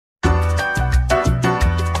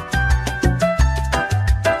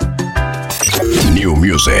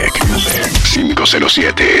Music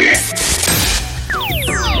 507.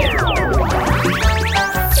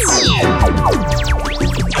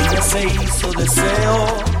 Ella se hizo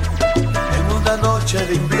deseo en una noche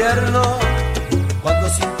de invierno, cuando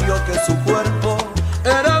sintió que su cuerpo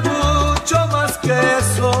era mucho más que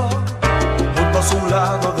eso. Juntos a un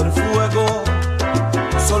lado del fuego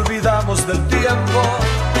nos olvidamos del tiempo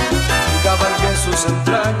y cabalgué sus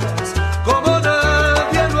entrañas como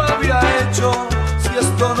nadie lo había hecho. Si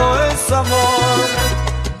esto no es amor,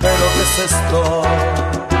 pero ¿qué es esto?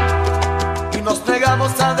 Y nos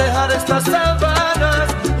negamos a dejar estas sábanas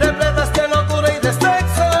repletas de locura y de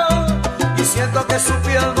sexo, y siento que su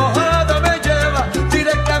piel mojada me lleva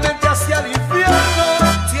directamente hacia el infierno.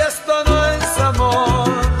 Si esto no es amor,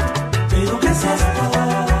 ¿pero qué es esto?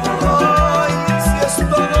 ay, si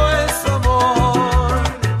esto no es amor,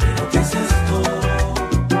 ¿Pero qué es esto?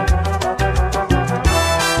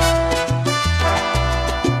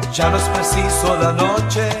 ya no es preciso la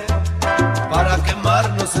noche para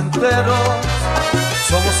quemarnos enteros.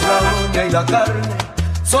 Somos la uña y la carne,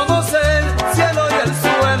 somos el cielo y el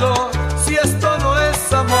suelo. Si esto no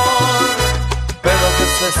es amor, pero ¿qué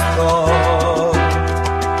es esto?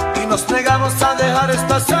 Y nos negamos a dejar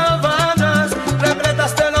estas sábanas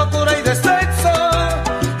repletas de locura y de sexo,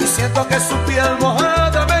 y siento que su piel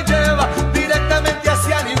mojada me lleva directamente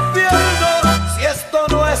hacia el infierno. Si esto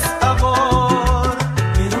no es amor,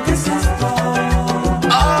 ¿Pero qué es esto?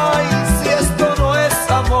 ay, si esto no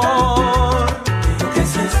es amor, ¿Pero qué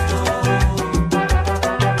es esto?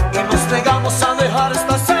 y nos negamos a dejar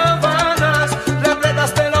estas sábanas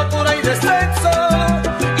repletas de locura y de sexo,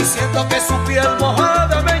 y siento que su piel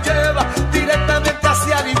mojada me lleva directamente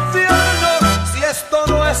hacia el infierno. Si esto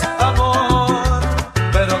no es amor,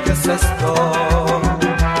 pero ¿qué es esto?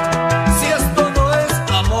 Si esto no es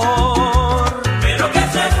amor, ¿Pero qué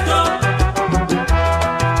es esto?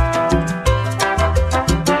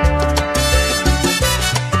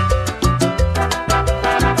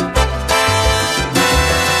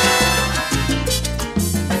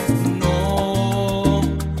 No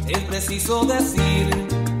es preciso decir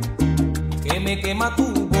que me quema tu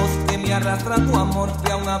voz, que me arrastra tu amor,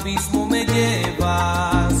 que a un abismo me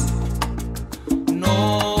llevas.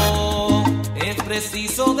 No es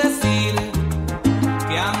preciso decir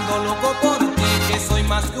que ando loco por ti, que soy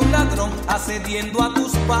más que un ladrón accediendo a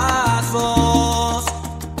tus pasos.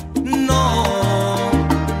 No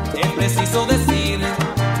es preciso decir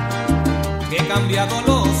que he cambiado,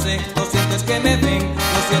 lo siento es que me ven,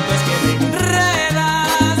 lo siento es que me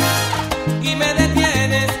enredas y me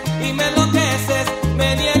detienes y me enloqueces,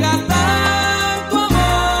 me niegas tanto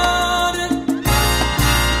amor.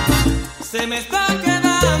 Se me está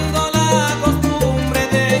quedando la costumbre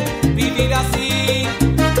de vivir así,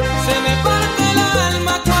 se me parte el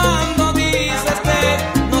alma cuando dices que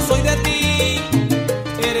no soy de ti.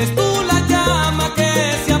 Eres tú la llama que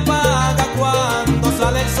se apaga cuando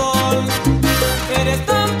sale el sol. Eres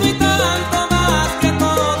tanto y tanto más que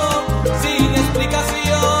todo, sin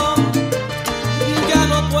explicación. Ya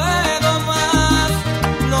no puedo más,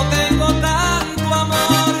 no tengo tanto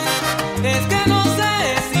amor. Es que no sé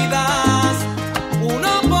si das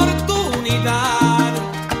una oportunidad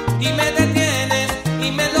y me detienes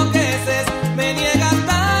y me enloqueces, me niegas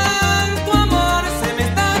tanto amor. Se me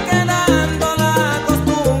está quedando la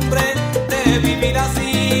costumbre de vivir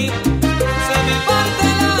así. Se me parte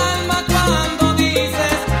el alma cuando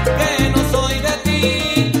dices que no soy de ti.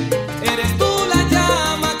 Eres tú la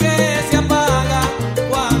llama que se apaga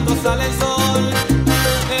cuando sale el sol.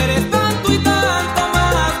 Eres tanto y tanto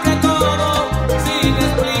más que todo, sin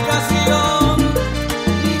explicación.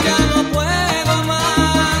 Ya no puedo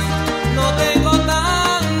más, no tengo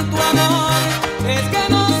tanto amor. Es que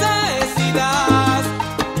no sé si das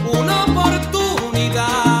una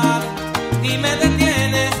oportunidad y me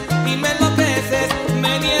detienes y me enloqueces,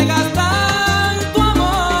 me niegas tanto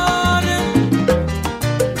amor.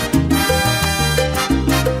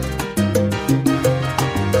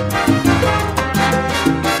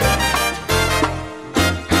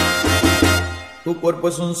 tu cuerpo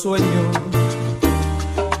es un sueño,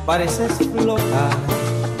 pareces flotar.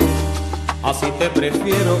 Así te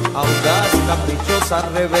prefiero, audaz, caprichosa,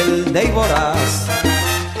 rebelde y voraz.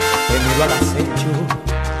 Te miro al acecho,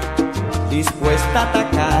 dispuesta a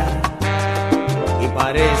atacar, y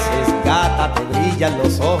pareces gata, te brillan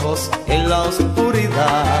los ojos en la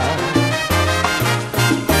oscuridad.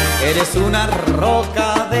 Eres una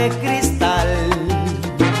roca de cristal,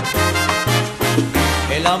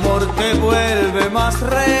 el amor te vuelve más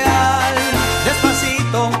real.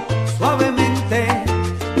 Despacito, suavemente,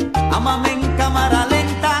 ámame en cámara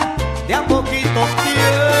lenta, de a poquito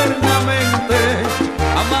tiernamente.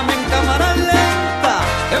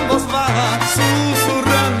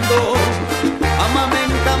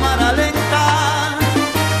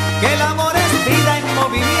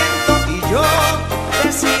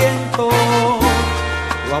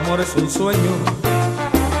 Tu amor es un sueño,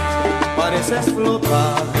 pareces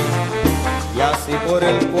flotar, y así por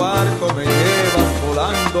el cuarto me llevas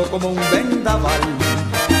volando como un vendaval.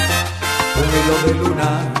 Un hilo de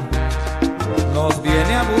luna nos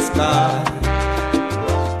viene a buscar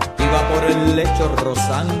y va por el lecho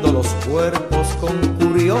rozando los cuerpos con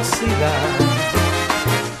curiosidad.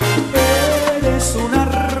 Eres una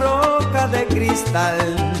roca de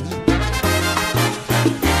cristal,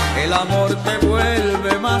 el amor te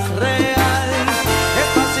vuelve más real.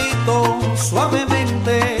 Despacito,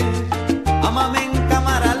 suavemente, ámame en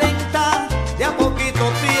cámara lenta, de a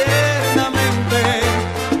poquito tiernamente.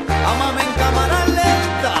 Ámame en cámara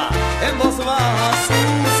lenta, en voz baja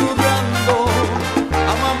susurrando.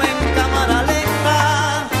 Ámame en cámara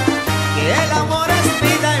lenta, que el amor es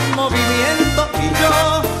vida en movimiento y yo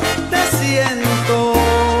te siento.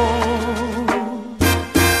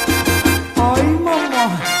 Ay, mamá.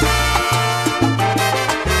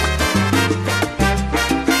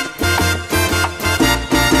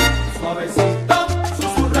 Suavecito,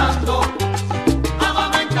 susurrando,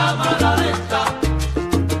 ámame en cámara lenta.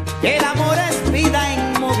 Que el amor es vida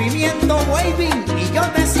en movimiento, waving, y yo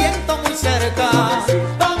te siento muy cerca.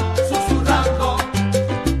 Suavecito, susurrando,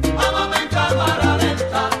 ámame en cámara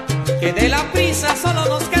lenta. Que de la prisa solo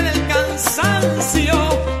nos queda el cansancio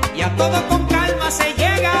y a todo con calma se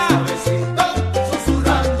llega. Suavecito,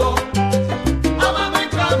 susurrando, ámame en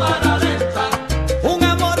cámara lenta. Un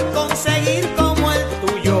amor conseguir como el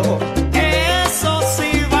tuyo, eso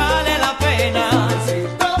sí vale la pena.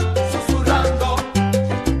 Suavecito, susurrando,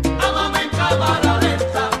 ámame en cámara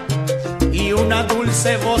lenta. Y una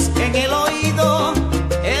dulce voz en el oído,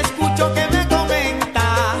 escucho que me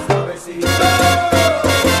comenta. Suavecito.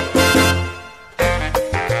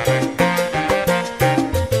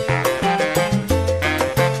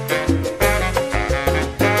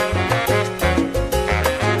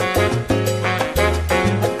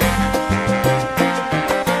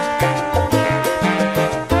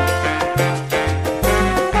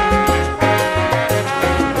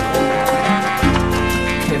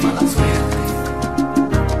 Qué mala suerte.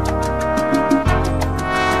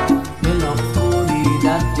 En la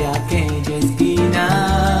oscuridad de aquella esquina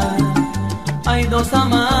hay dos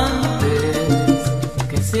amantes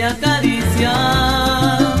que se acarician,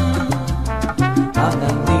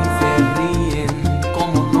 hablan y se ríen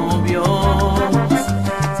como novios,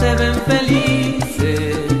 se ven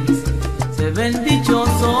felices, se ven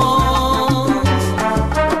dichosos.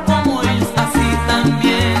 Como ellos así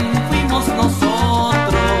también fuimos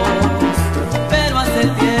nosotros, pero hace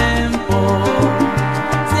tiempo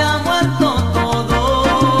se ha muerto todo.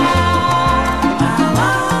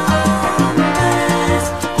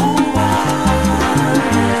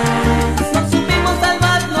 No supimos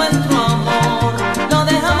salvar nuestro amor, lo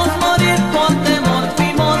dejamos morir por temor.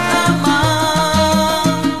 Fuimos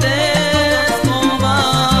amantes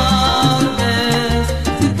cobardes.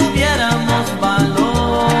 Si tuviéramos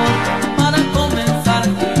valor para comenzar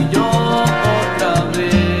tú y yo otra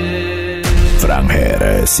vez. Franger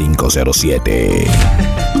 507.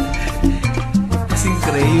 Es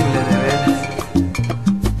increíble, de veras.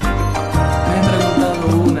 Me he preguntado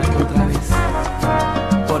una y otra vez,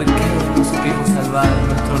 ¿por qué no supimos salvar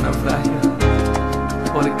nuestro naufragio?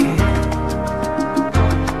 ¿Por qué?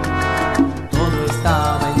 Todo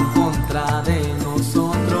estaba en contra de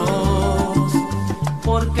nosotros,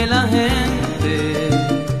 porque la gente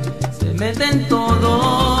se mete en todo.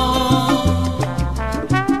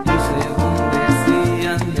 Tú, según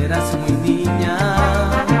decían, eras muy niña,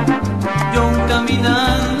 yo un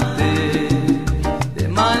caminante de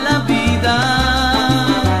mala vida.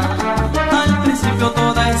 Al principio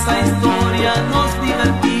toda esa historia nos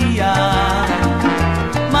divertía,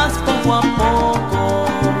 mas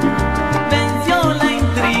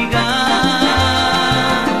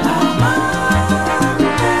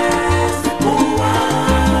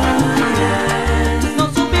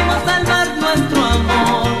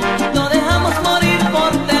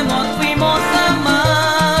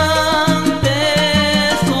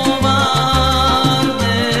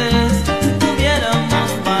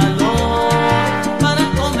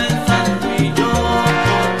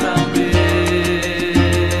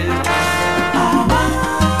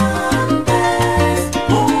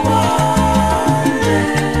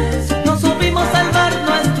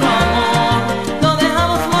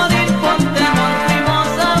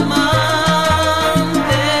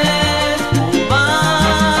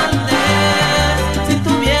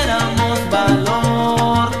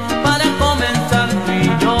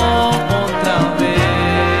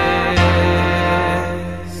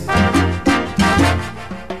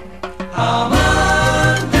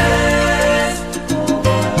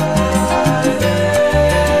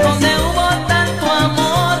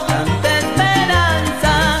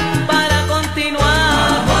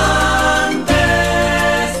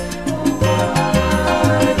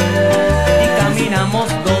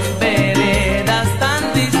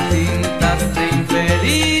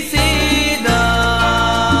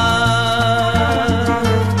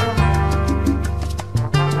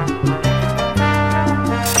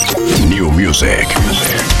Music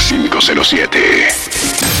 507.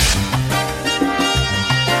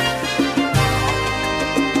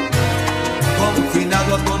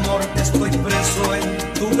 Confinado a tu amor, estoy preso en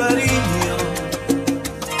tu cariño.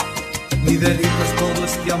 Mi delito es todo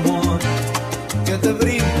este amor que te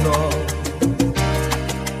brindo.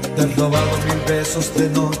 Te he robado 1000 besos de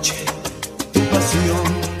noche, tu pasión.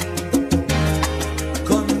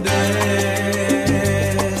 Condéname.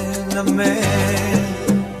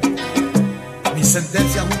 Mi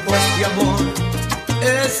sentencia junto a este amor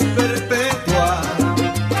es perpetua.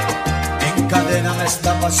 Encadéname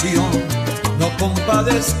esta pasión, no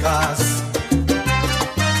compadezcas.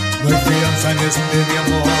 No hay fianza en este mi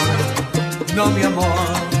amor, no mi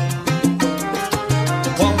amor.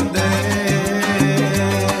 Condéname,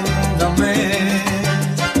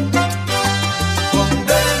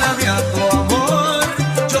 condéname a tu amor,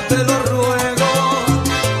 yo te lo ruego.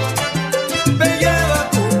 Me lleva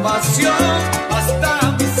tu pasión hasta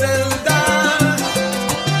mi celda.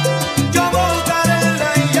 Yo volcaré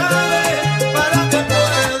la llave para que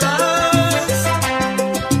puedas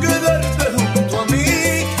quedarte junto a mí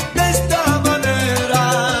de esta manera.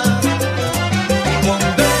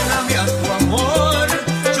 Condéname a tu amor,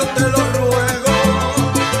 yo te lo ruego.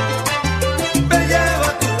 Me lleva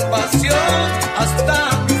tu pasión hasta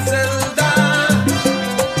mi celda.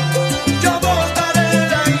 Yo volcaré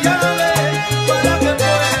la llave para que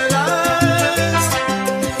puedas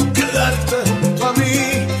quedarte junto a mí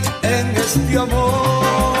en este amor.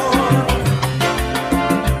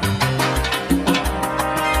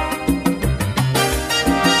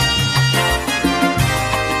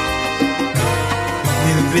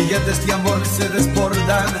 Mil brillantes de amor se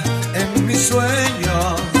desbordan en mis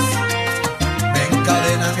sueños. Me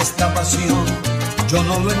encadenan esta pasión, yo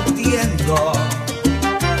no lo entiendo.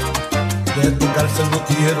 De tu cárcel no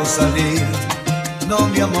quiero salir, no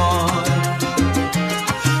mi amor.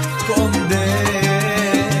 Condéname.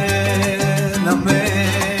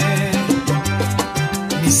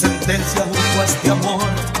 Mi sentencia junto a este amor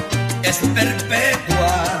es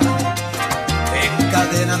perpetua.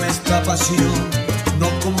 Encadéname esta pasión, no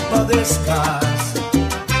compadezcas.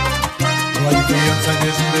 No hay fianza en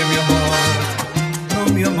este mi amor, no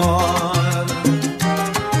mi amor.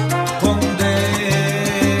 Condéname,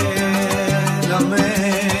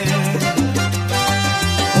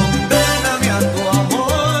 condéname a tu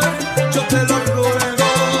amor, yo te lo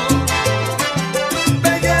ruego.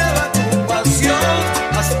 Me lleva tu pasión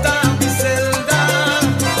hasta mi celda.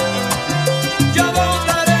 Yo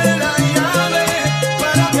botaré la llave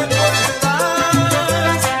para que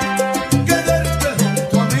puedas quedarte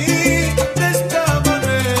junto a mí de esta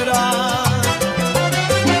manera.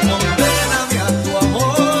 Condéname a tu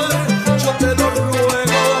amor, yo te lo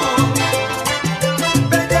ruego.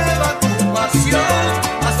 Me lleva tu pasión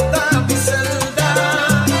hasta mi celda.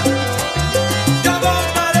 Yo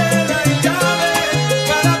botaré la llave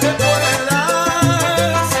para que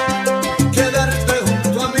puedas quedarte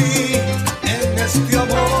junto a mí en este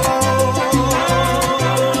amor.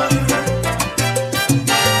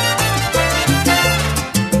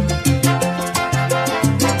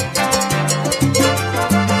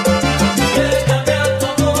 Déjame a tu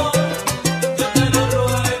amor, yo te lo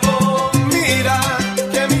ruego. Mira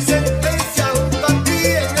que mi sentencia junto a ti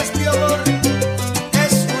en este amor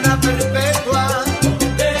es una perpetua.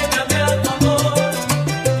 Déjame a tu amor,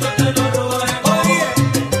 yo te lo ruego. Oye,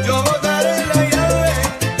 yo botaré la llave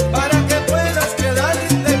para que puedas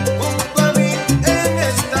quedarte junto a mí en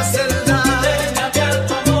esta celda. Déjame a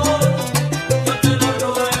tu amor, yo te lo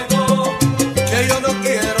ruego. Que yo no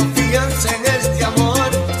quiero fianza en este amor,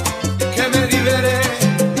 que me libere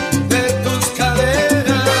de tus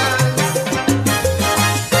cadenas.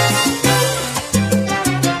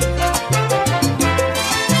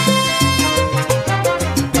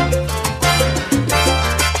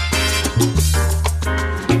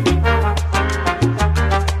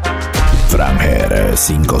 Franger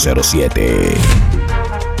 507.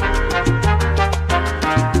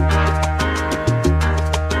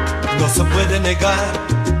 No se puede negar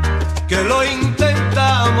que lo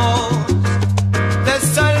intentamos, de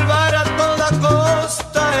salvar a toda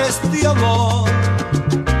costa este amor.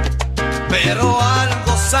 Pero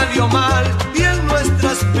algo salió mal y en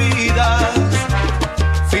nuestras vidas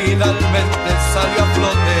finalmente salió a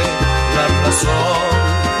flote la razón.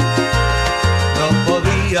 No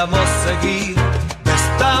podíamos seguir de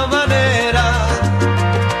esta manera,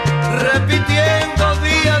 repitiendo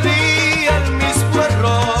día a día el mismo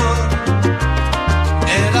error.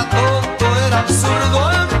 Era tonto, era absurdo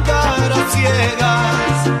andar a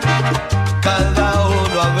ciegas, cada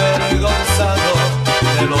uno avergonzado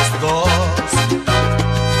de los dos.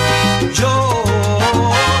 Yo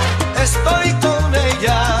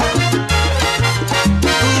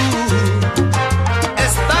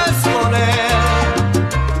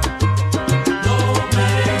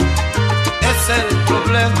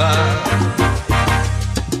problema.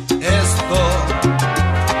 Esto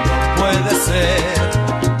puede ser.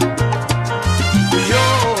 Yo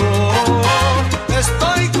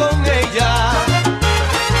estoy con ella,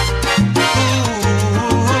 tú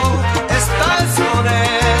estás con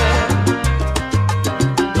él.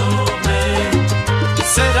 Doble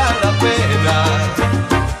será la pena,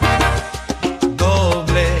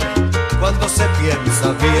 doble cuando se piensa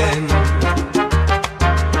bien.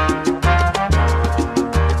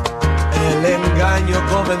 El engaño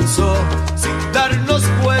comenzó sin darnos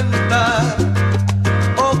cuenta,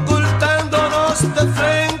 ocultándonos de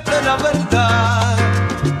frente la verdad,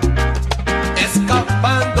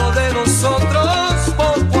 escapando de nosotros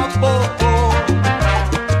poco a poco.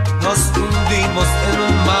 Nos hundimos en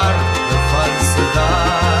un mar de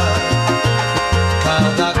falsedad.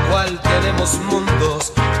 Cada cual tenemos mundos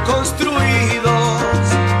construidos,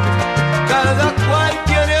 cada cual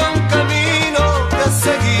tiene un camino que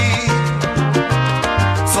seguir.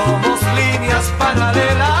 Somos líneas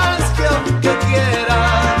paralelas que aunque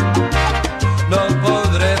quieran, no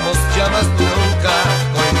podremos ya más nunca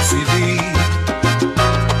coincidir.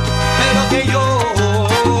 Pero que yo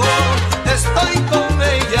estoy con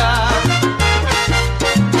ella,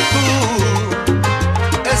 tú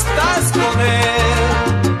estás con él.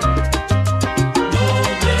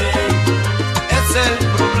 Doble es el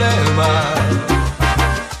problema.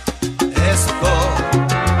 Esto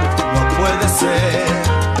no puede ser.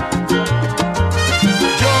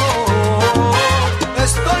 Yo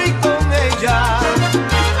estoy con ella,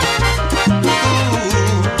 tú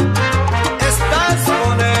estás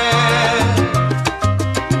con él.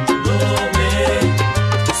 Doble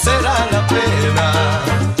será la pena,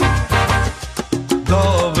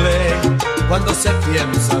 doble cuando se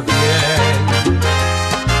piensa bien.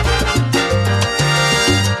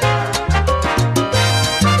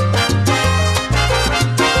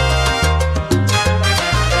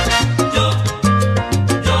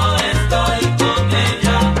 Yo estoy con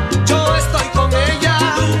ella, tú estás con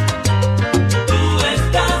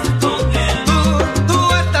él. Tú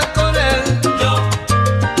estás con él.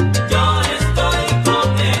 Yo estoy con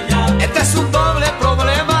ella. Este es un doble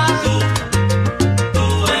problema.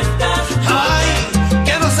 Tú estás. Ay,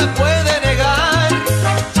 que no se puede negar.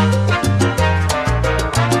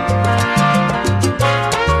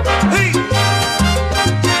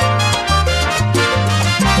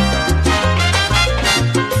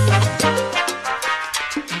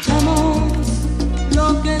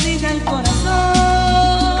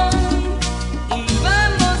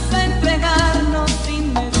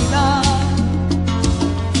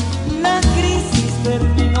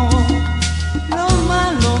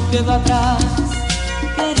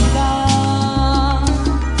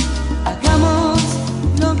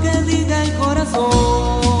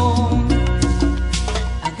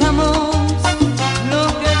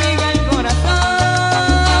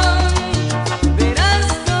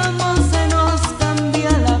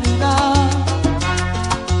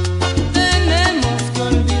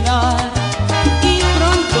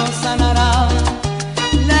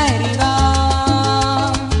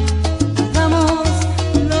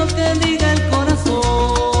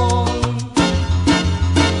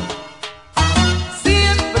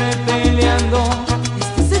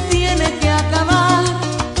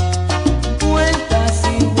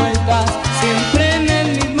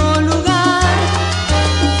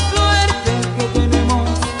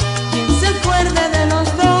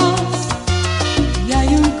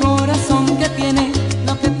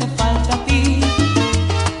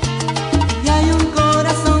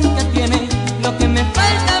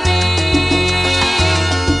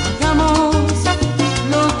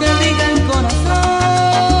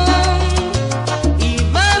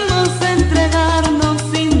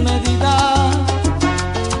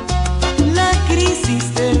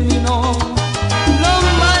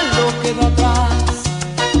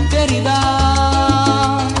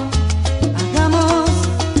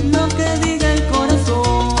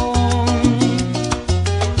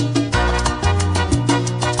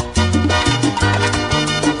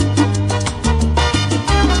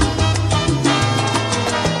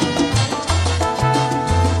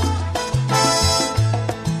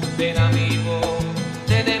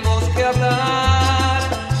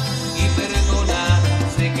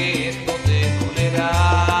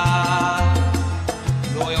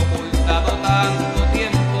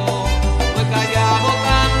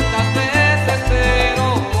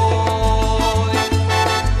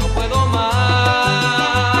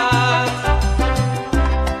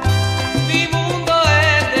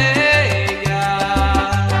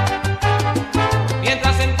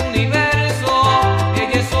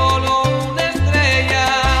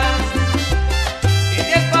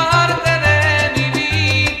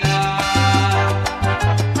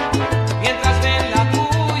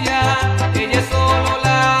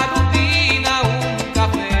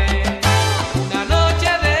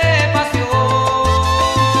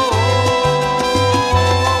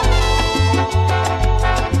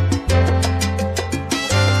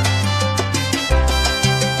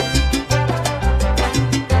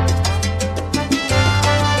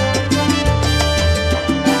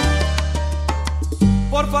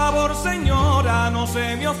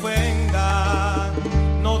 se me ofenda,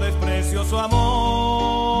 no desprecio su amor,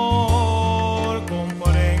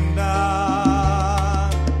 comprenda.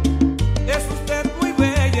 Es usted muy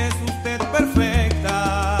bella, es usted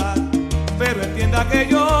perfecta, pero entienda que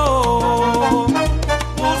yo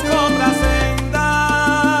busco otra senda.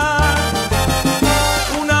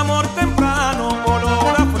 Un amor temprano,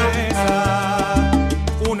 olor a fresa,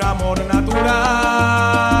 un amor natural,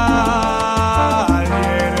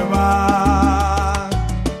 hierba.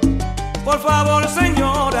 Por favor,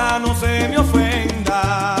 señora, no se me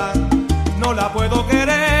ofenda, no la puedo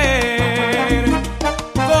querer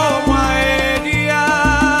como a ella.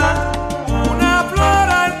 Una flor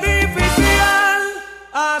artificial,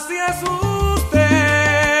 así es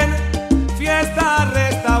usted. Fiesta,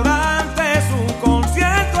 restaurante, es un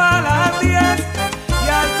concierto a las 10. Y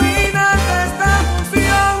al final de esta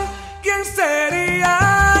función, ¿quién sería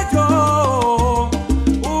yo?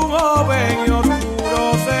 Un joven y oscuro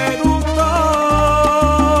seductor.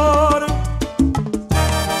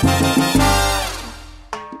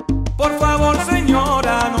 Por favor,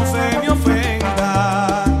 señora, no se me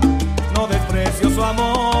ofenda, no desprecio su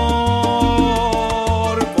amor,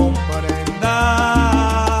 comprenda.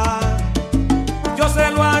 Yo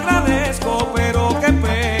se lo agradezco, pero qué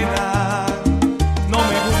pena, no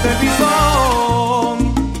me gusta el bisón,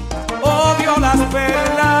 odio las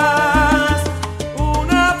perlas.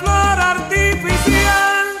 Una flor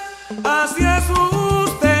artificial, así es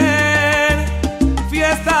usted.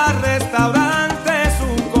 Fiesta, restaurante, es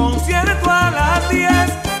un concierto a las 10.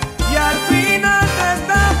 Y al final de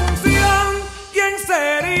esta función, ¿quién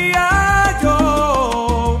sería yo?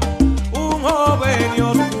 Un joven y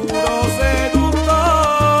oscuro seductor.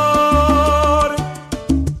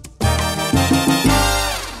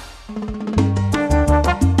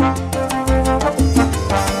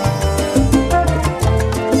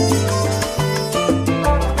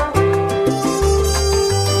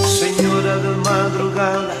 Señora de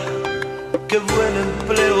madrugada, qué buen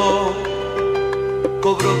empleo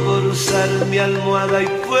cobró por usar mi almohada y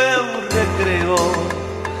fue un recreo.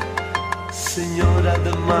 Señora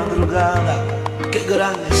de madrugada, qué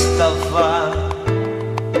gran estafa.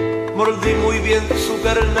 Mordí muy bien su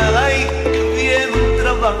carnada y qué bien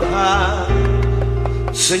trabaja.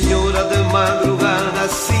 Señora de madrugada,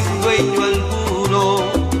 sin dueño alguno,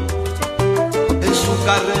 en su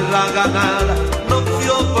carrera ganada no fue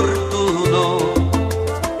oportuno.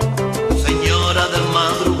 Señora de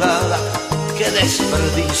madrugada, qué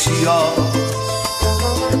desperdicio.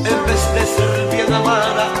 En vez de ser bien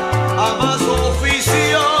amada, ama su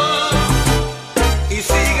oficio. Y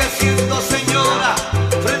sigue siendo señora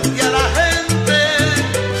frente a la gente.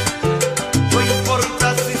 No importa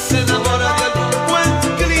si se enamora de algún buen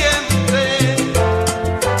cliente.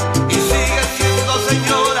 Y sigue siendo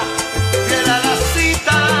señora fiel a la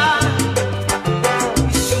cita.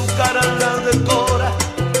 Y su cara la decora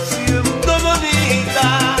siendo bonita.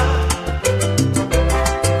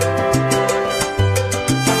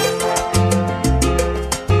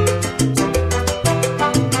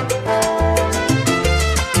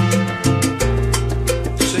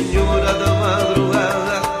 Señora de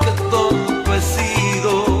madrugada, qué tonto he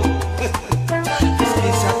sido.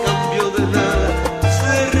 Quizá a cambio de nada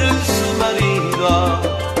ser su marido.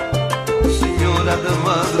 Señora de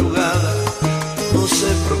madrugada, no se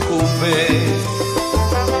preocupe,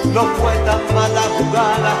 no fue tan mala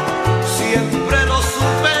jugada, siempre lo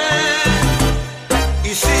supe.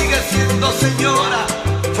 Y sigue siendo señora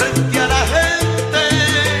frente a la gente.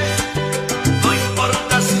 No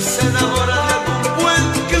importa si se enamora de algún buen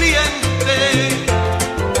cliente.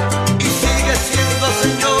 Y sigue siendo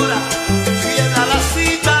señora fiel a la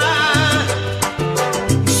cita.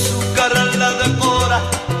 Su cara la decora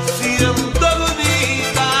siendo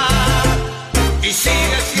bonita. Y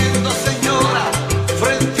sigue siendo señora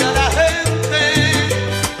frente a la gente.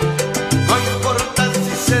 No importa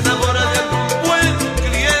si se enamora de algún buen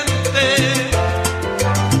cliente.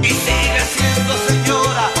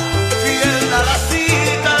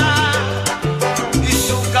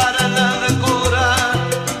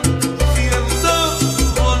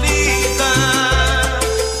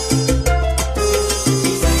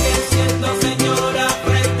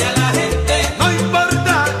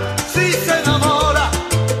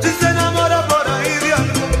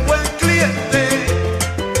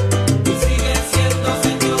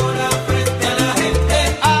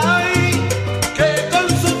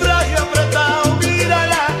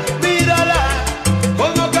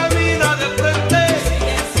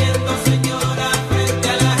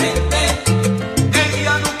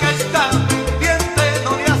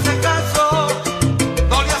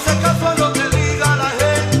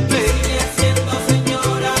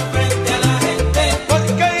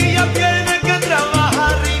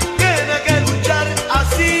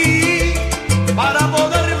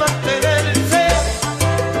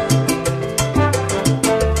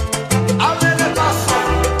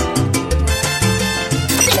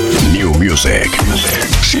 Music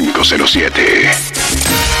 507.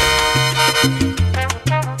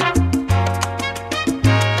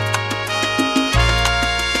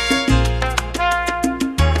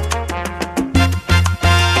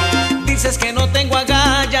 Dices que no tengo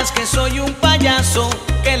agallas, que soy un payaso,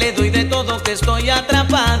 que le doy de todo, que estoy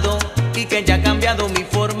atrapado y que ya ha cambiado mi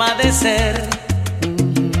forma de ser.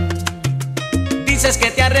 Dices que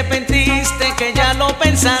te arrepentiste, que ya lo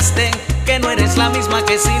pensaste, que no eres la misma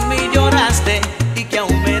que sin mí lloraste y que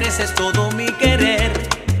aún mereces todo mi querer.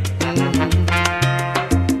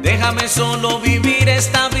 Déjame solo vivir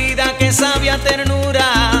esta vida que sabe a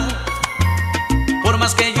ternura. Por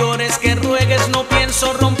más que llores, que ruegues, no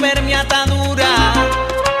pienso romper mi atadura.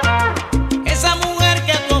 Esa mujer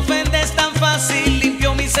que te ofende es tan fácil,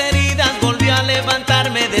 limpió mis heridas, volvió a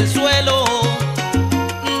levantarme del suelo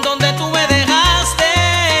donde tú me dejaste.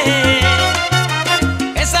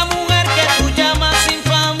 Esa mujer que tú llamas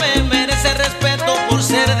infame merece respeto por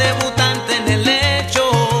ser debutante en el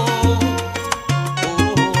hecho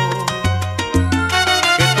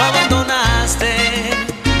que tú abandonaste.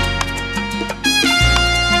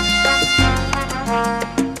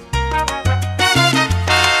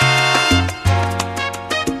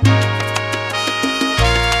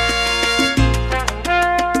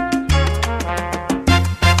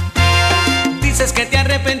 Dices que te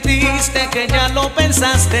arrepentiste, que ya lo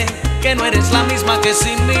pensaste, que no eres la misma que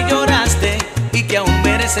sin mí lloraste y que aún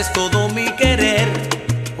mereces todo mi querer.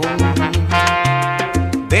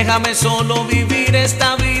 Déjame solo vivir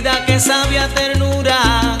esta vida que sabe a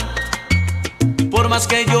ternura. Por más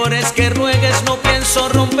que llores, que ruegues, no pienso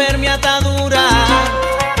romper mi atadura.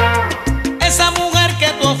 Esa mujer que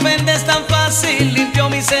tú ofendes tan fácil, limpió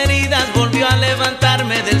mis heridas, volvió a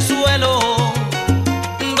levantarme del suelo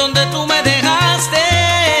donde tú me dejaste.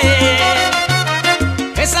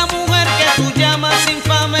 Esa mujer que tú llamas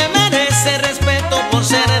infame merece respeto por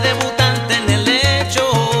ser debutante en el hecho.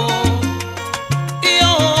 Y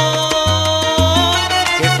hoy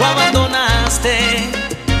que tú abandonaste.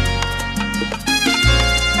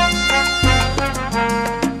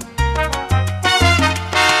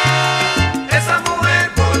 Esa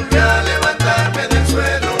mujer volvió a levantarme del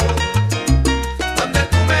suelo donde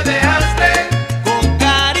tú me dejaste. Con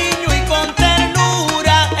cariño y con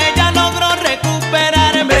ternura ella logró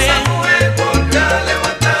recuperarme. Esa mujer volvió a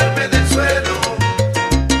levantarme del suelo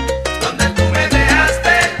donde tú me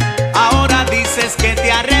dejaste. Ahora dices que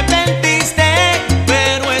te arrepentiste,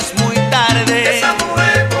 pero es muy tarde. Esa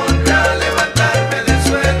mujer volvió a levantarme del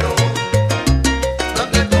suelo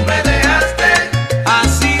donde tú me dejaste.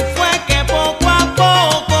 Así fue que poco a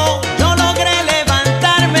poco yo logré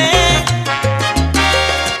levantarme.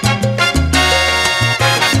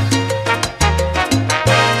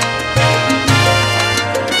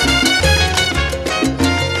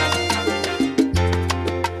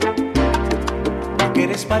 Porque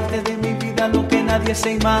eres parte de mi vida, lo que nadie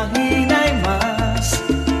se imagina y más.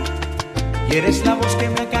 Y eres la voz que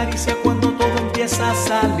me acaricia cuando todo empieza a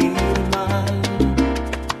salir mal.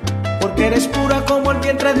 Porque eres pura como el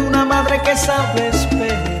vientre de una madre que sabe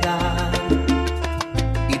esperar.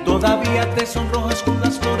 Y todavía te sonrojas con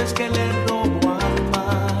las flores que le robo al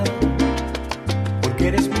mar. Porque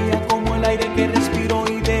eres mía como el aire que respiro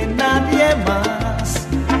y de nadie más.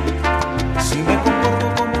 Si me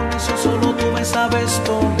comporto como un necio, solo tú me sabes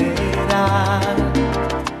tolerar.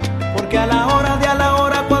 Porque a la hora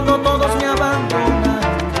cuando todos me abandonan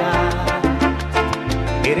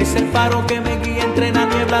ya, eres el faro que me guía entre la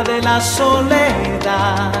niebla de la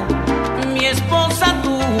soledad. Mi esposa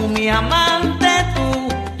tú, mi amante tú,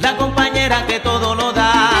 la compañera que todo lo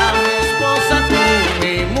da. Mi esposa tú,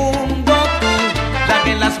 mi mundo tú, la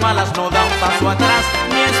que en las malas no da un paso atrás.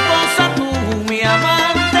 Mi esposa tú, mi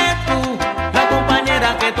amante tú, la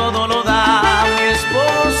compañera que todo lo da. Mi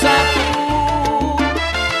esposa tú,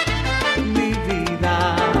 mi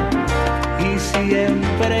vida y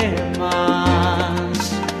siempre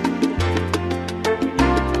más.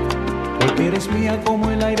 Porque eres mía como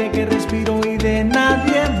el aire que respiro y de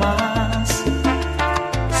nadie más.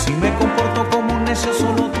 Si me comporto como un necio,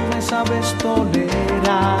 solo tú me sabes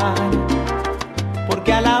tolerar.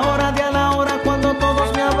 Porque a la hora cuando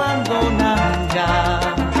todos me abandonan ya,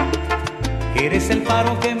 eres el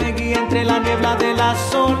faro que me guía entre la niebla de la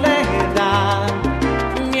soledad.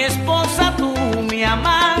 Mi esposa tú, mi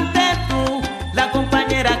amante tú, la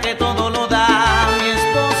compañera que todo lo da. Mi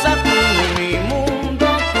esposa tú, mi mundo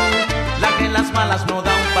tú, la que en las malas no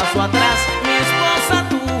da un paso atrás. Mi esposa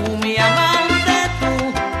tú, mi amante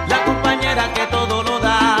tú, la compañera que todo lo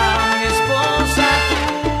da. Mi esposa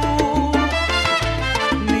tú,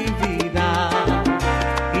 mi vida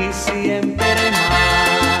y siempre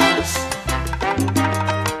más.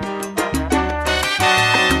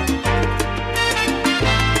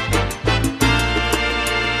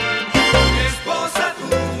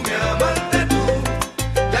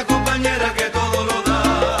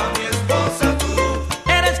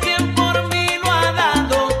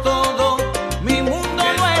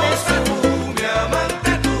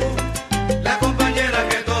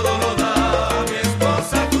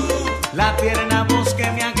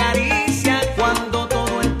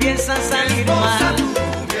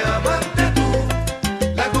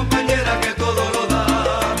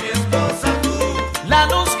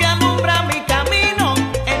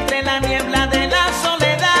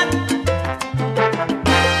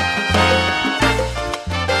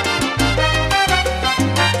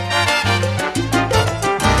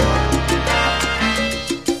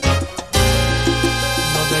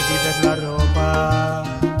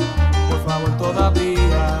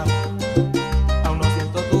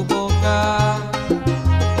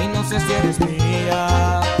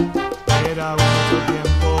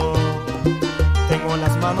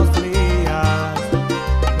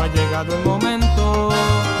 llegado el momento,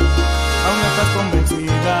 aún no estás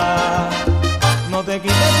convencida. No te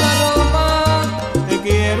quites la ropa, te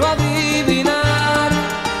quiero adivinar.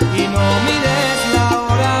 Y no mires la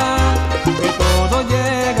hora, que todo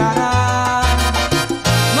llegará.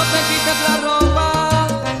 No te quites la ropa,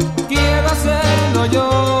 quiero hacerlo yo,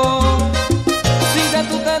 sin que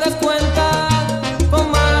tú te des cuenta,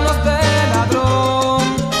 con manos de ladrón.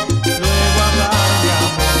 Luego hablar de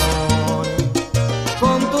amor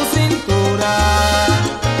con tu cintura.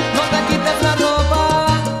 No te quites la ropa,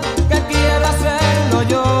 que quiero hacerlo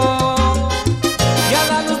yo, y a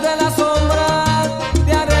la luz de la sombra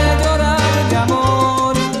te haré llorar de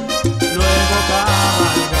amor. Luego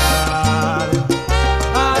cabalgar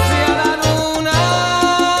hacia la luna.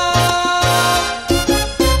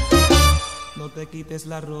 No te quites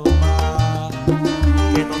la ropa,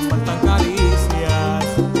 que nos faltan caricias,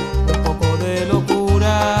 un poco de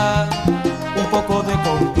locura, un poco de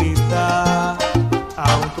conquista.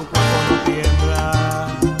 Aún tu cuerpo no tiembla,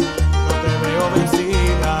 no te veo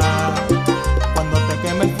vencida. Cuando te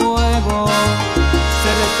queme el fuego,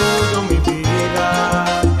 seré tuyo mi vida.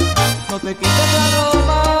 No te quites la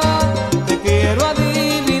ropa, te quiero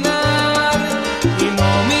adivinar. Y no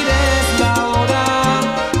mires la hora,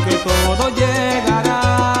 que todo llegará.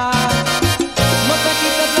 No te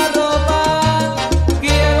quites la ropa,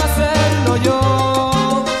 quiero hacerlo yo,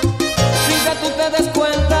 sin que tú te des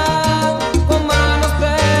cuenta, con manos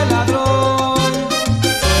de ladrón.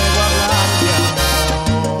 Luego hablar de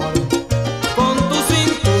amor con tu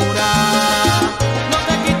cintura. No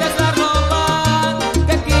te quites la ropa,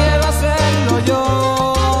 que quiero hacerlo yo,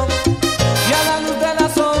 y a la luz de la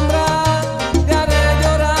sombra te haré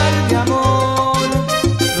llorar de amor.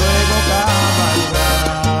 Luego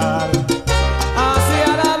cabalgar hacia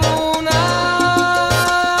la luna.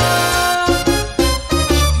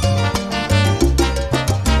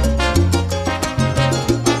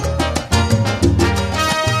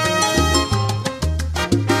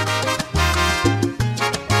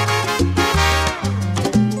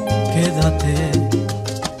 Quédate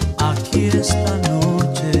aquí esta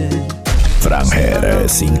noche, Franger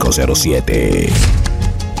 507.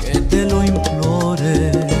 que te lo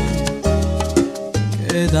implore.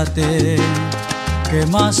 Quédate, ¿qué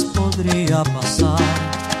más podría pasar?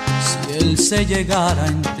 Si él se llegara a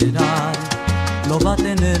enterar, lo va a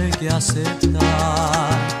tener que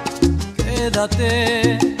aceptar.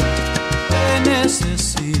 Quédate, te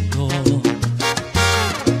necesito,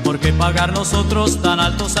 porque pagar nosotros tan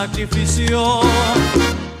alto sacrificio.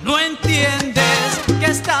 No entiendes que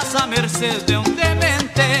estás a merced de un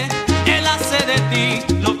demente. Él hace de ti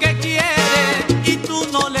lo que quiere y tú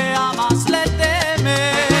no le amas, le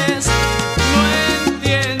temes. No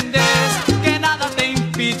entiendes que nada te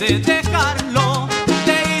impide dejarlo.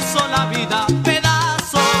 Te hizo la vida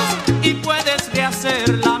pedazos y puedes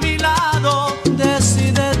rehacerla a mi lado.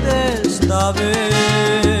 Decídete esta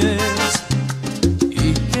vez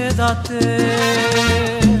y quédate.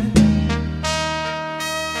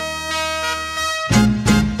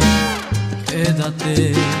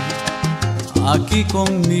 Quédate aquí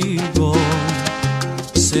conmigo,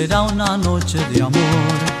 será una noche de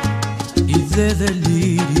amor y de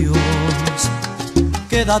delirios.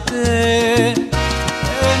 Quédate,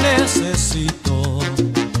 te necesito,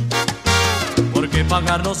 porque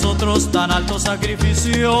pagar nosotros tan alto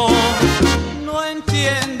sacrificio. No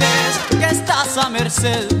entiendes que estás a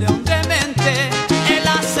merced de un demente. Él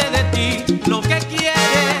hace de ti lo que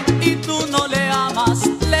quiere y tú no le amas,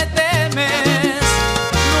 le temes.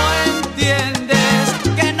 No entiendes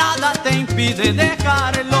que nada te impide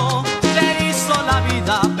dejarlo. Te hizo la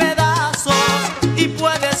vida pedazos y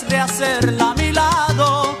puedes rehacerla a mi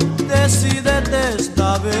lado. Decídete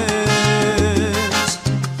esta vez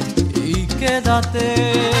y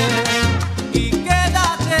quédate.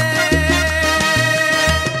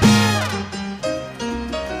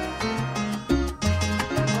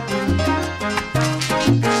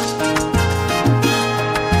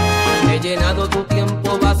 He llenado tu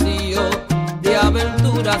tiempo vacío de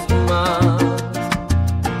aventuras más,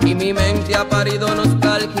 y mi mente ha parido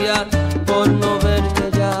nostalgia por no verte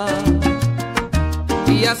ya.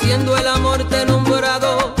 Y haciendo el amor te he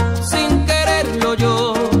nombrado sin quererlo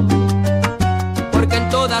yo, porque en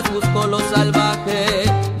todas busco lo salvaje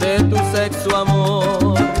de tu sexo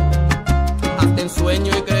amor. Hasta en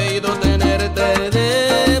sueño he creído tenerte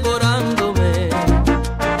devorándome,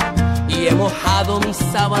 y he mojado mis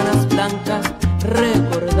sábanas blancas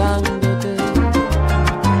recordándote.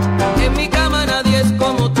 En mi cama nadie es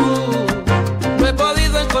como tú, no he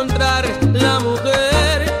podido encontrar la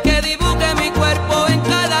mujer que dibuje mi cuerpo en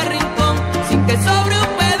cada rincón, sin que sobre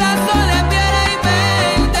un pedazo de piedra y me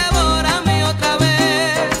devore.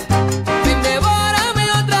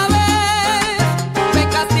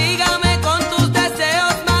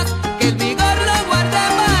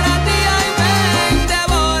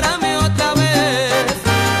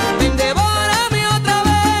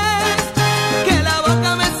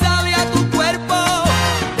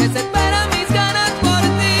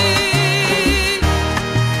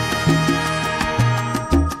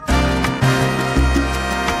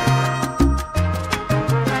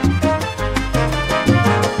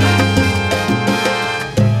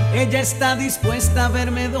 está dispuesta a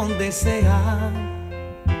verme donde sea,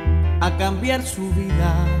 a cambiar su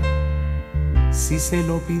vida si se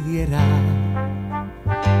lo pidiera.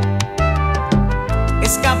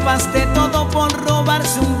 Es capaz de todo por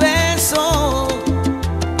robarse un beso,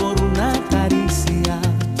 por una caricia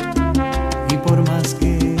y por más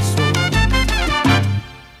que eso.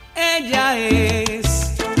 Ella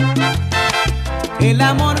es el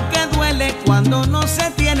amor que duele cuando no se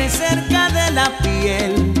tiene cerca de la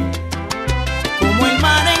piel, como el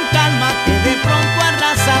mar en calma que de pronto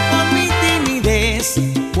arrasa con mi timidez.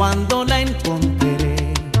 Cuando la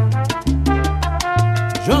encontré,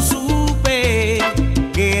 yo supe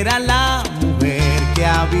que era la mujer que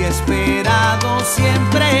había esperado.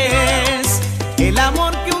 Siempre es el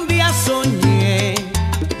amor que un día soñé.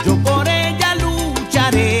 Yo por ella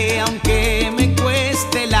lucharé, aunque me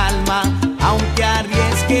cueste el alma, aunque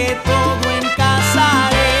arriesgue todo en casa.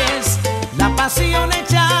 Es la pasión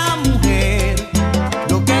hecha mujer,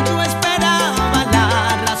 lo que yo esperaba,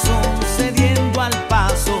 la razón cediendo al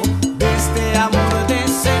paso de este amor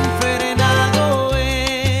desenfrenado.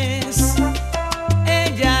 Es,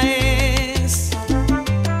 ella es.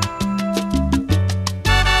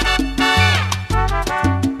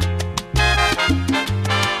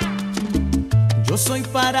 Yo soy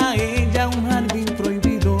para ella un jardín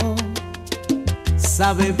prohibido,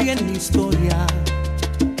 sabe bien mi historia,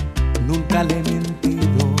 nunca le he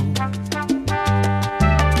mentido.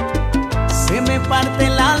 Se me parte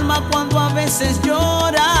el alma cuando a veces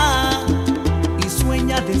llora y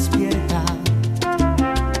sueña despierta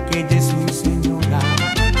que ella es mi señora.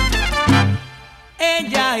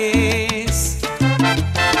 Ella es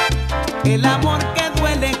el amor que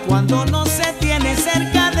duele cuando no se tiene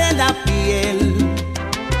cerca de la piel,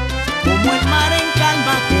 como el mar en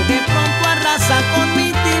calma que de pronto arrasa con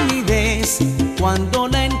mi timidez. Cuando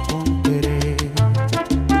la encontré,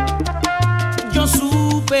 yo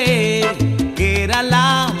supe que era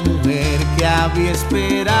la mujer que había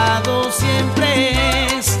esperado.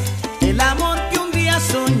 Siempre es el amor que un día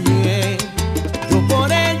soñé. Yo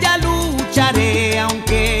por ella lucharé,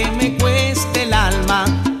 aunque me cueste el alma,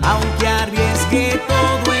 aunque arriesgue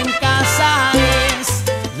todo en casa. Es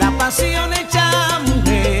la pasión hecha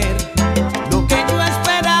mujer, lo que yo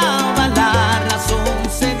esperaba, la razón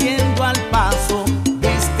cediendo al paso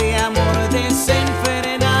de este amor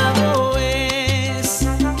desenfrenado. Es,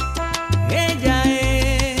 ella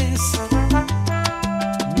es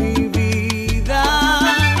mi vida,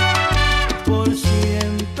 por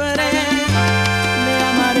siempre le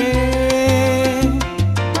amaré.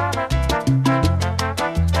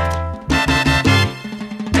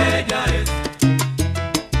 Ella es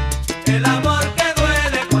el amor que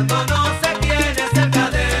duele cuando no se tiene cerca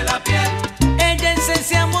de la piel. Ella es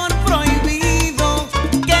ese amor prohibido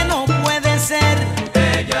que no puede ser.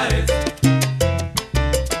 Ella es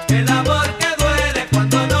el amor que duele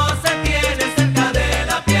cuando no se tiene cerca de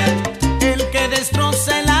la piel. El que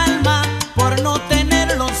destroza el alma por no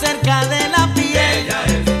tenerlo cerca de la piel. Ella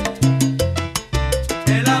es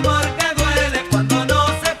el amor que duele cuando no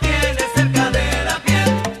se tiene cerca de la piel.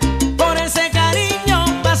 Por ese cariño,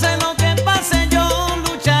 pase lo que pase, yo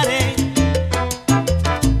lucharé.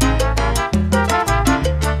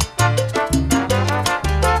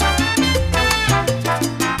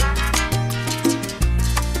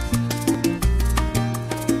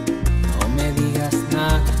 No me digas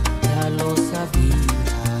nada, ya lo sabía,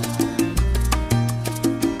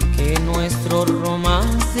 que nuestro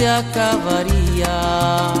romance acabaría.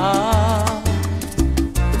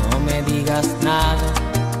 No me digas nada,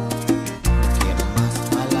 no quiero más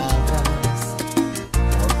palabras,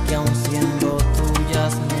 porque aun siendo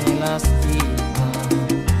tuyas me lastiman.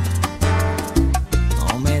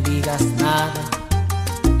 No me digas nada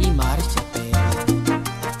y márchate.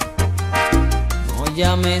 No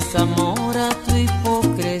llames amor a tu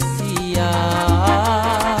hipocresía.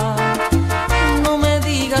 No me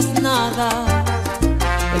digas nada,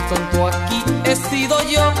 el tonto aquí he sido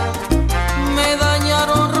yo. Me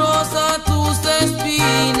dañaron rosa tus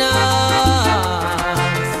espinas.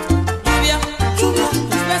 Lluvia, lluvia,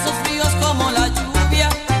 tus besos fríos como la lluvia,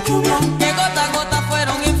 lluvia, que gota a gota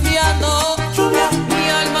fueron enfriando, lluvia, mi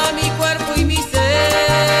alma, mi cuerpo y mi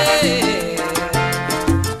ser.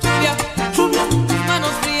 Lluvia, lluvia, tus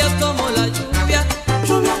manos frías como la lluvia,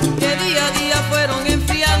 lluvia, que día a día fueron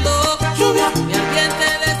enfriando, lluvia, mi ardiente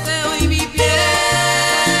deseo y mi piel.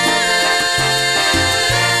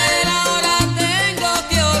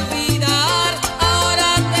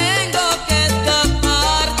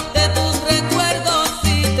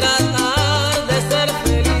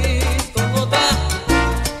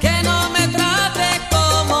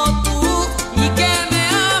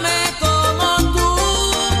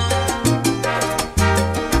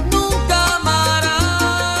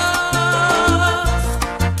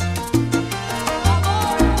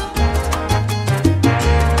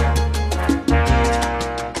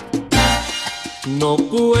 No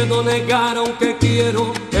puedo negar aunque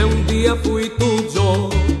quiero que un día fui tuyo.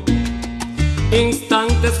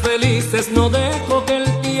 Instantes felices no dejo que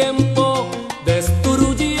el tiempo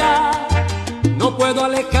destruya. No puedo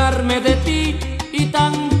alejarme de ti y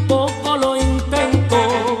tampoco lo intento.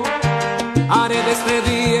 Haré de este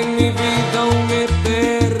día en mi vida un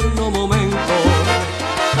eterno momento.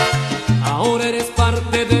 Ahora eres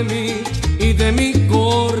parte de mí y de mi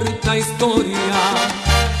corta historia.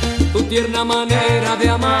 Tu tierna manera de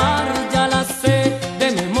amar ya la sé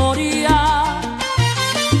de memoria.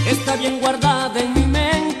 Está bien guardada en mi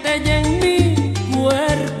mente y en mi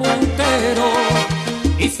cuerpo entero.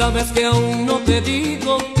 Y sabes que aún no te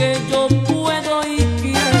digo que yo puedo y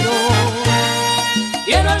quiero.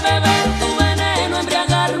 Quiero al beber tu veneno,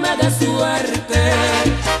 embriagarme de suerte.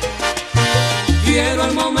 Quiero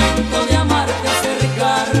al momento de amarte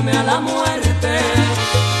acercarme a la muerte.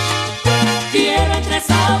 Quiero entre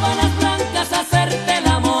sábanas blancas hacerte el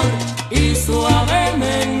amor y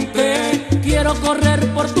suavemente quiero correr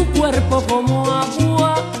por tu cuerpo como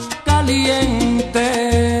agua caliente.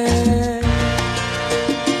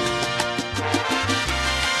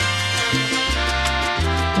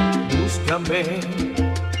 Búscame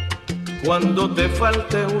cuando te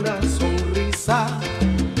falte una sonrisa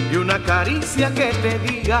y una caricia que te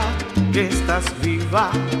diga que estás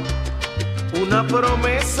viva. Una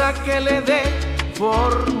promesa que le dé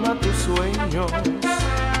forma a tus sueños.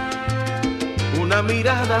 Una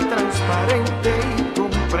mirada transparente y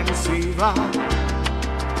comprensiva.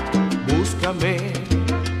 Búscame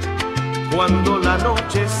cuando la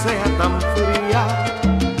noche sea tan fría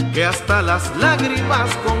que hasta las lágrimas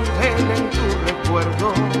congelen tu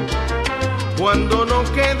recuerdo. Cuando no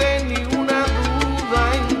quede ni una duda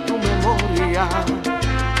en tu memoria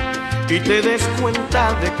y te des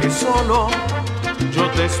cuenta de que solo yo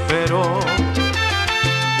te espero.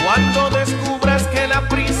 Cuando descubras que la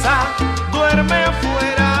prisa duerme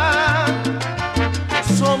afuera,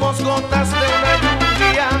 que somos gotas de una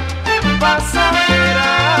lluvia pasajera.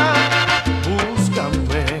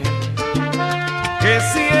 Búscame, que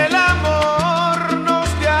si el amor nos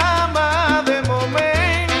llama de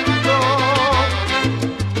momento,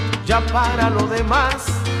 ya para lo demás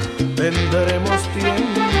tendremos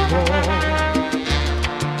tiempo.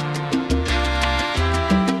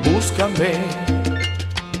 Búscame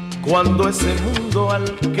cuando ese mundo al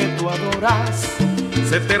que tú adoras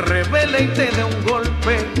se te revele y te dé un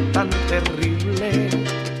golpe tan terrible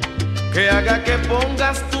que haga que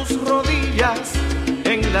pongas tus rodillas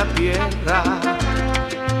en la tierra,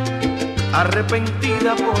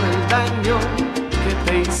 arrepentida por el daño que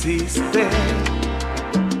te hiciste.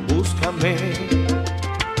 Búscame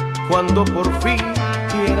cuando por fin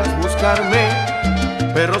quieras buscarme,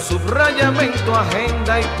 pero subráyame en tu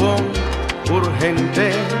agenda y pon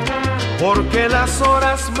urgente, porque las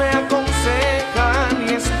horas me aconsejan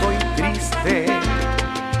y estoy triste,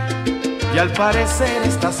 y al parecer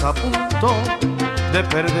estás a punto de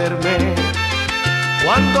perderme.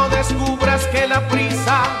 Cuando descubras que la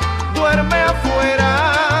prisa duerme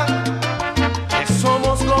afuera, que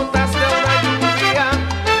somos gotas de una lluvia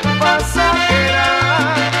pasajera.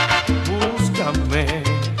 Búscame,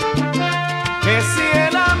 que si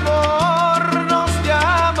el amor nos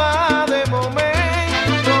llama de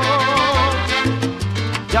momento,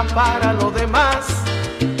 ya para lo demás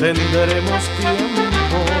tendremos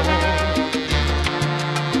tiempo.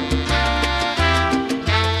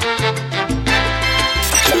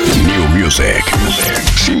 New Music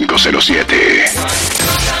 507.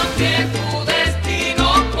 Cambie tu destino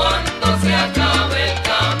cuando se acabe el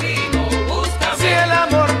camino. Búscame. Si el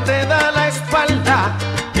amor te da la espalda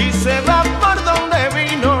y se va por donde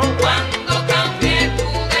vino, Cuando cambie tu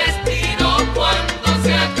destino, cuando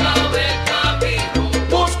se acabe el camino.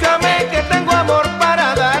 búscame que tengo amor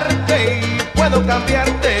para darte y puedo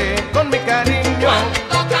cambiarte con mi cariño.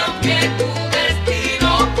 Cuando cambie tu destino,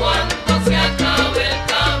 cuando se acabe el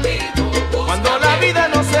camino. Cuando la vida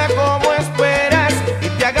no sea como esperas y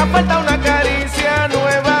te haga falta una caricia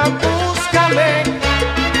nueva, búscame.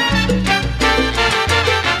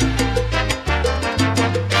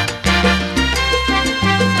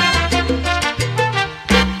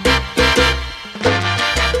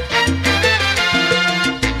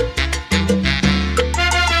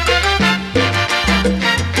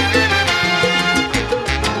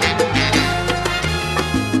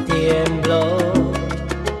 Tiemblo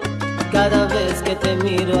cada vez que te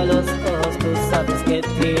miro a los ojos, tú sabes que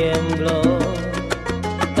tiemblo.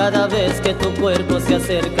 Cada vez que tu cuerpo se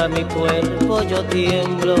acerca a mi cuerpo, yo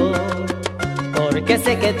tiemblo. Porque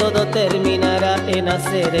sé que todo terminará en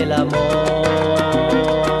hacer el amor.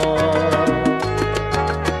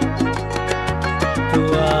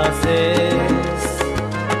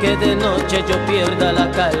 de noche yo pierda la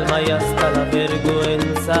calma y hasta la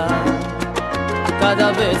vergüenza.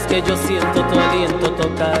 Cada vez que yo siento tu aliento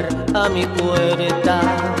tocar a mi puerta,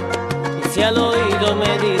 y si al oído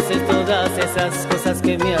me dices todas esas cosas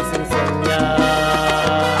que me hacen soñar,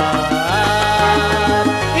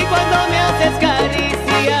 y cuando me haces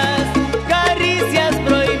caricias, caricias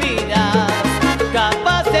prohibidas,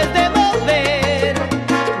 capaces de mover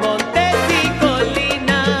montes y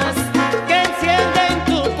colinas, que encienden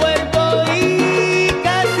tu cuerpo y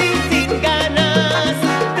casi sin ganas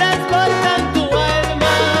transportan tu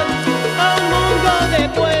alma a un mundo de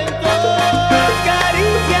cuentos,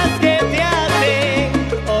 caricias que te hacen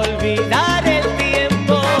olvidar el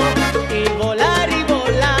tiempo y volar,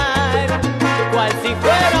 cual si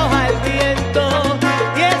fuera hoja al viento,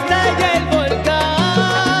 y estalla el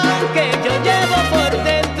volcán que yo llevo por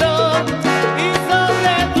dentro, y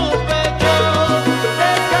sobre tu pecho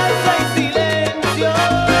descansa en silencio.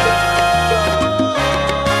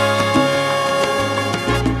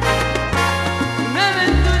 Una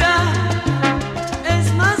aventura es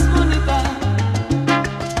más bonita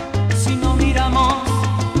si no miramos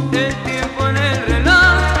el tiempo en el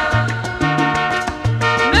reloj.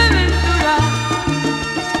 Una aventura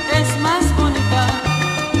es más bonita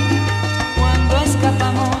cuando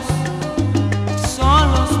escapamos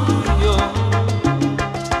solos tú y yo.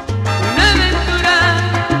 Una aventura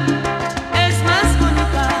es más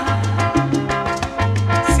bonita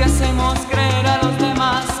si hacemos creer a los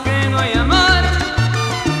demás que no hay amor.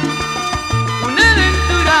 Una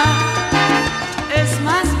aventura es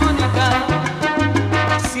más bonita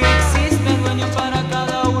si existe dueño para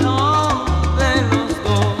cada uno de los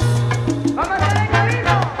dos.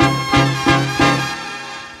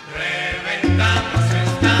 Reventamos,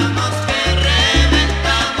 estamos que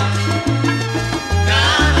reventamos.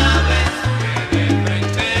 Cada vez que de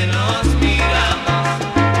frente nos miramos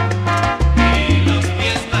y los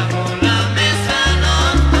pies bajo la mesa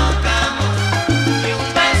nos tocamos, y un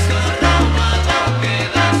beso robado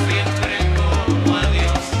queda siempre como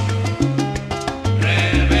adiós.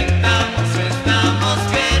 Reventamos, estamos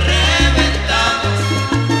que reventamos.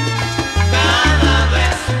 Cada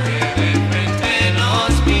vez que de frente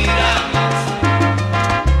nos miramos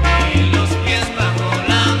y los pies bajo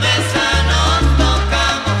la mesa nos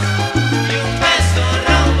tocamos, y un beso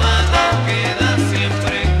robado queda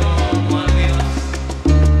siempre como adiós.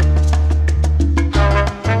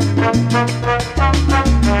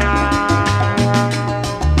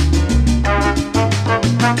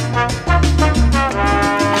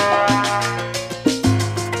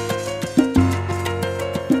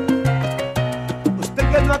 Usted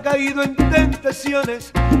que no ha caído en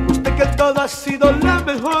tentaciones, usted que todo ha sido la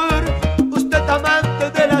mejor, usted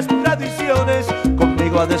amante de las tradiciones,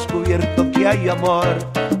 conmigo ha descubierto que hay amor.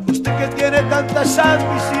 Usted que tiene tantas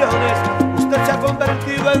ambiciones, usted se ha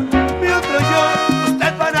convertido en mi otro yo.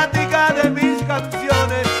 Usted fanática de mis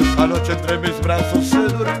canciones, anoche entre mis brazos se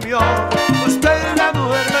durmió. Usted es la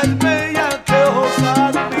mujer más bella que ojos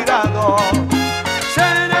han mirado. Se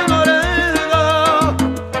enamoró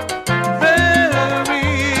de mí.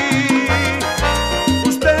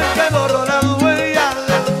 Usted que borró la huella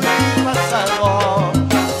de mi pasado.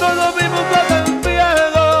 Todo mi mundo ha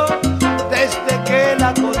cambiado desde que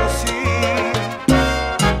la conocí.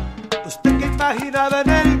 Usted que imaginaba en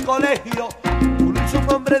el colegio un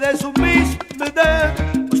hombre de su misma edad.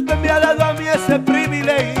 Usted me ha dado a mí ese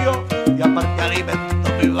privilegio y aparte alimento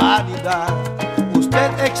mi vanidad.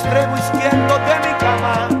 Usted extremo izquierdo de mi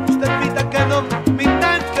cama. Usted pita que no,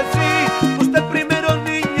 mitad que sí. Usted primero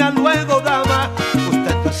niña, luego dama.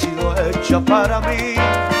 Usted ha sido hecha para mí.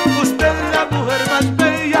 Usted es la mujer más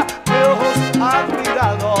bella que ojos han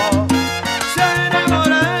mirado. Se ha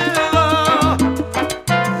enamorado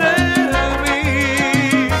de mí.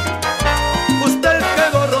 Usted que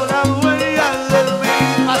borró la huella de mi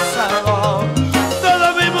pasado. Todo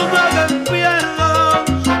mi mundo ha cambiado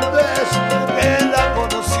desde que la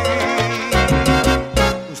conocí.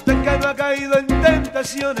 Usted que no ha caído en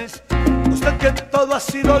tentaciones, usted que todo ha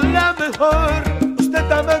sido la mejor,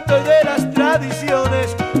 usted amante de las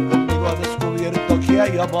tradiciones, conmigo ha descubierto que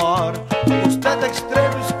hay amor. Usted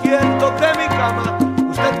extremo izquierdo de mi cama,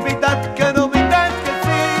 usted mitad que no, mitad que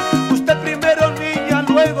sí. Usted primero niña,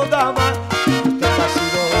 luego dama. Usted ha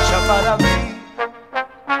sido hecha para mí.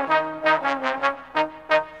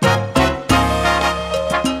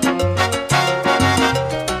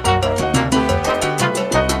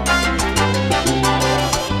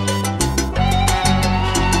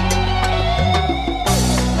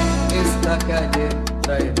 Esta calle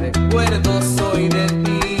trae recuerdos hoy de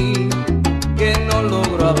ti que no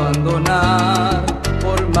logro abandonar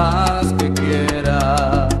por más que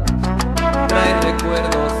quiera.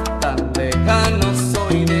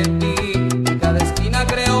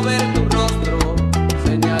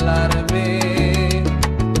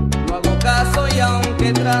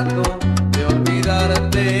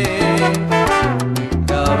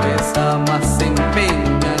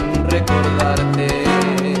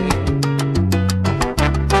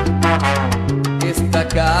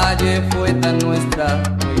 calle fue tan nuestra,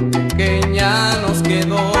 muy pequeña nos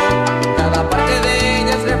quedó. Cada parte de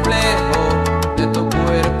ella es reflejo de tu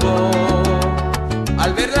cuerpo.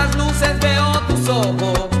 Al ver las luces veo tus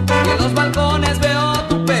ojos y en los balcones veo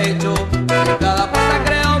tu pecho. En cada puerta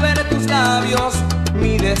creo ver tus labios,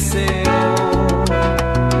 mi deseo.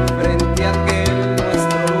 Frente a aquel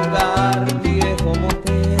nuestro lugar, viejo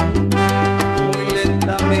motel, muy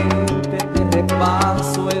lentamente te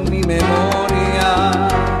repaso en mi memoria.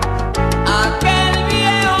 Aquel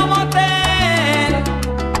viejo motel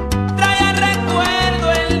trae al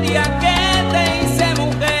recuerdo el día que te hice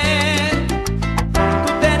mujer.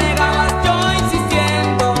 Tú te negabas, yo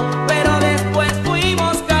insistiendo, pero después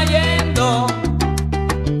fuimos cayendo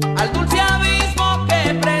al dulce abismo que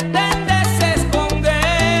pretendes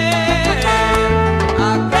esconder.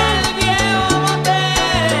 Aquel viejo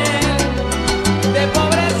motel de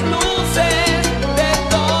pobres luces, de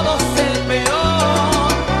todos el peor.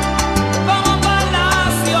 Como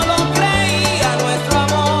palacio lo creía nuestro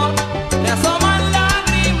amor, le asoman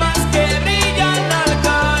lágrimas que brillan al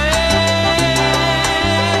caer.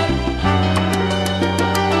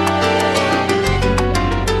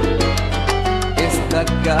 Esta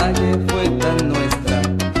calle fue tan nuestra,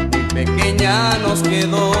 muy pequeña nos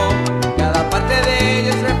quedó. Cada parte de ella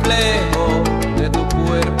es reflejo de tu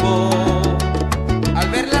cuerpo. Al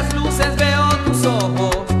ver las luces veo tus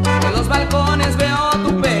ojos, en los balcones veo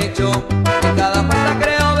tu pecho. En cada puerta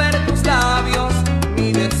creo ver tus labios,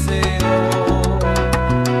 mi deseo.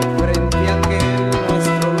 Frente a aquel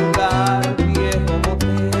nuestro lugar, viejo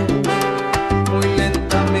motel, muy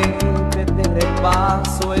lentamente te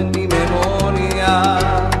repaso en mi memoria.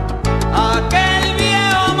 Aquel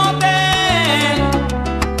viejo motel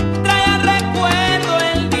trae al recuerdo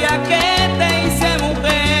el día que te hice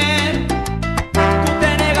mujer. Tú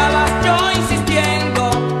te negabas, yo insistiendo,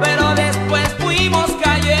 pero después fuimos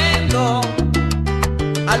cayendo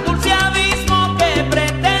al dulce abismo que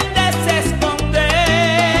pretendes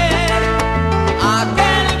esconder.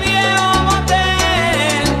 Aquel viejo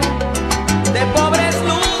motel de pobres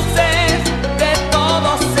luces, de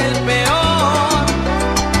todos el peor.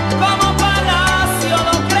 Como palacio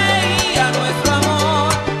lo creía nuestro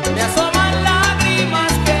amor, me asoman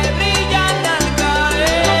lágrimas que brillan al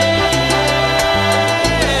caer.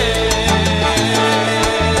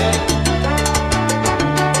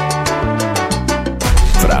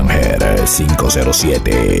 Franger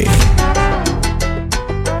 507.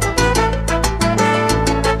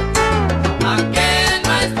 Aquel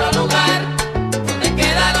nuestro lugar, donde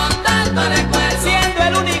quedaron tantos recuerdos, siendo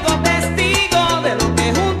el único testigo de lo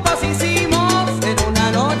que juntos hicimos en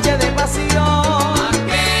una noche de pasión.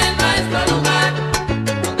 Aquel nuestro lugar,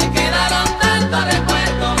 donde quedaron tantos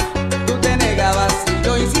recuerdos. Tú te negabas y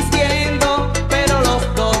yo insistiendo, pero los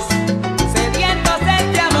dos sedientos de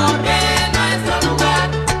este amor. Aquel nuestro lugar,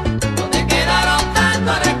 donde quedaron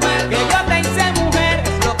tantos recuerdos. Que yo te hice mujer,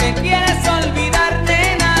 es lo que quieres olvidar,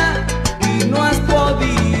 nena, y no has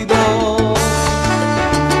podido.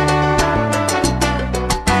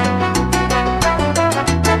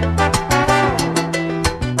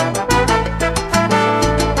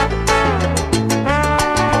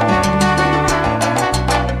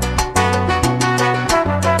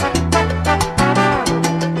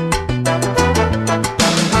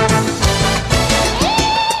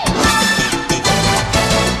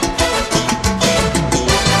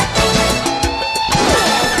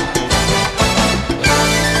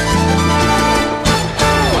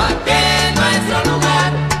 Aquel nuestro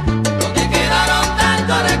lugar, donde quedaron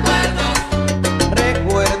tantos recuerdos.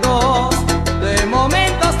 Recuerdos de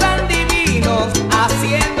momentos tan divinos,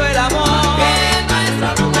 haciendo el amor. Aquel nuestro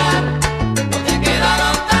lugar, donde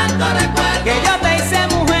quedaron tantos recuerdos. Que yo te hice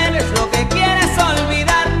mujer, es lo que quieres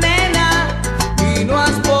olvidar, nena, y no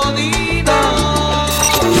has podido.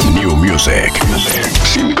 New Music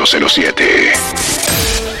 507.